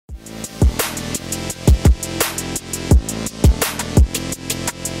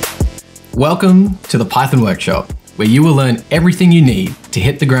Welcome to the Python Workshop, where you will learn everything you need to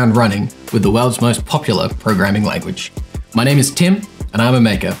hit the ground running with the world's most popular programming language. My name is Tim, and I'm a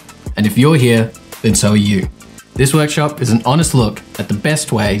maker. And if you're here, then so are you. This workshop is an honest look at the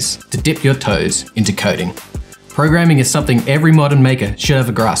best ways to dip your toes into coding. Programming is something every modern maker should have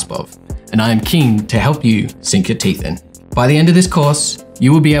a grasp of, and I am keen to help you sink your teeth in. By the end of this course,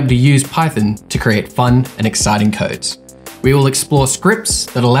 you will be able to use Python to create fun and exciting codes. We will explore scripts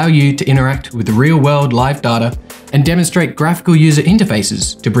that allow you to interact with real-world live data and demonstrate graphical user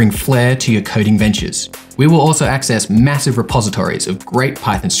interfaces to bring flair to your coding ventures. We will also access massive repositories of great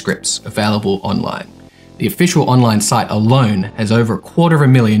Python scripts available online. The official online site alone has over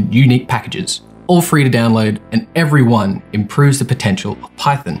 250,000 unique packages, all free to download, and every one improves the potential of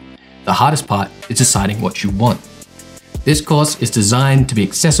Python. The hardest part is deciding what you want. This course is designed to be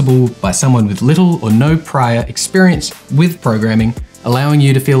accessible by someone with little or no prior experience with programming, allowing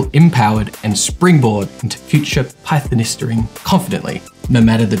you to feel empowered and springboard into future Pythonisering confidently, no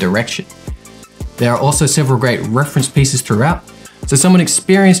matter the direction. There are also several great reference pieces throughout, so someone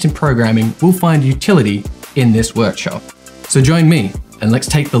experienced in programming will find utility in this workshop. So join me and let's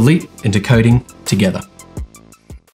take the leap into coding together.